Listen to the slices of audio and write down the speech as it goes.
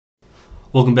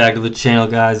Welcome back to the channel,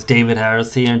 guys. David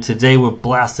Harris here, and today we're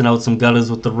blasting out some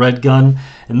gutters with the red gun,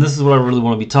 and this is what I really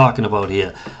want to be talking about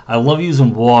here. I love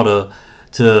using water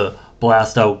to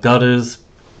blast out gutters,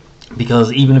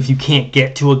 because even if you can't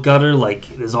get to a gutter, like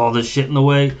there's all this shit in the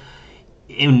way,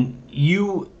 and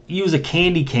you use a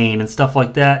candy cane and stuff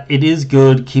like that, it is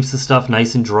good, keeps the stuff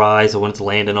nice and dry, so when it's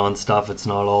landing on stuff it's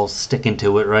not all sticking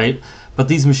to it, right? But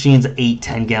these machines are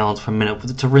 8-10 gallons per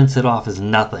minute. To rinse it off is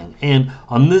nothing. And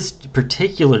on this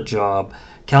particular job,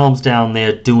 Callum's down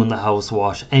there doing the house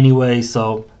wash anyway,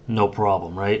 so no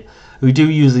problem, right? We do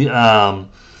use the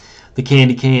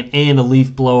candy cane and a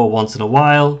leaf blower once in a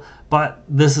while, but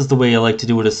this is the way I like to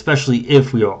do it, especially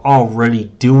if we are already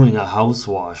doing a house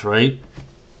wash, right?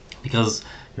 Because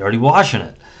you're already washing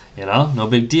it, you know, no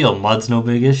big deal. Mud's no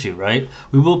big issue, right?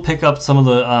 We will pick up some of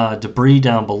the debris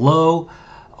down below,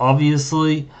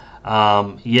 obviously.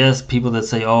 Yes, people that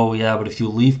say, oh yeah, but if you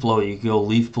leaf blow it, you could go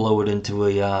leaf blow it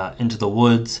into the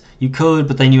woods. You could,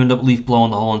 but then you end up leaf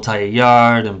blowing the whole entire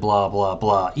yard and blah blah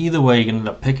blah. Either way, you're gonna end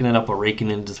up picking it up or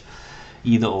raking it into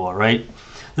either or, right?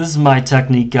 This is my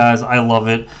technique, guys. I love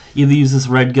it. Either use this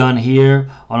red gun here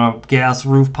on a gas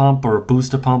roof pump or a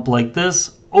booster pump like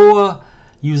this, or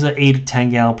use an 8 to 10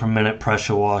 gallon per minute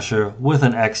pressure washer with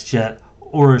an X-Jet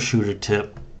or a shooter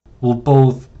tip. Will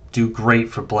both do great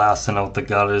for blasting out the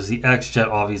gutters. The X-Jet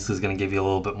obviously is going to give you a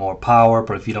little bit more power,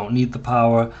 but if you don't need the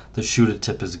power, the shooter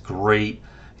tip is great.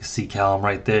 You see Callum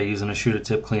right there using a shooter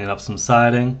tip cleaning up some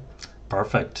siding.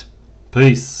 Perfect.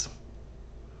 Peace.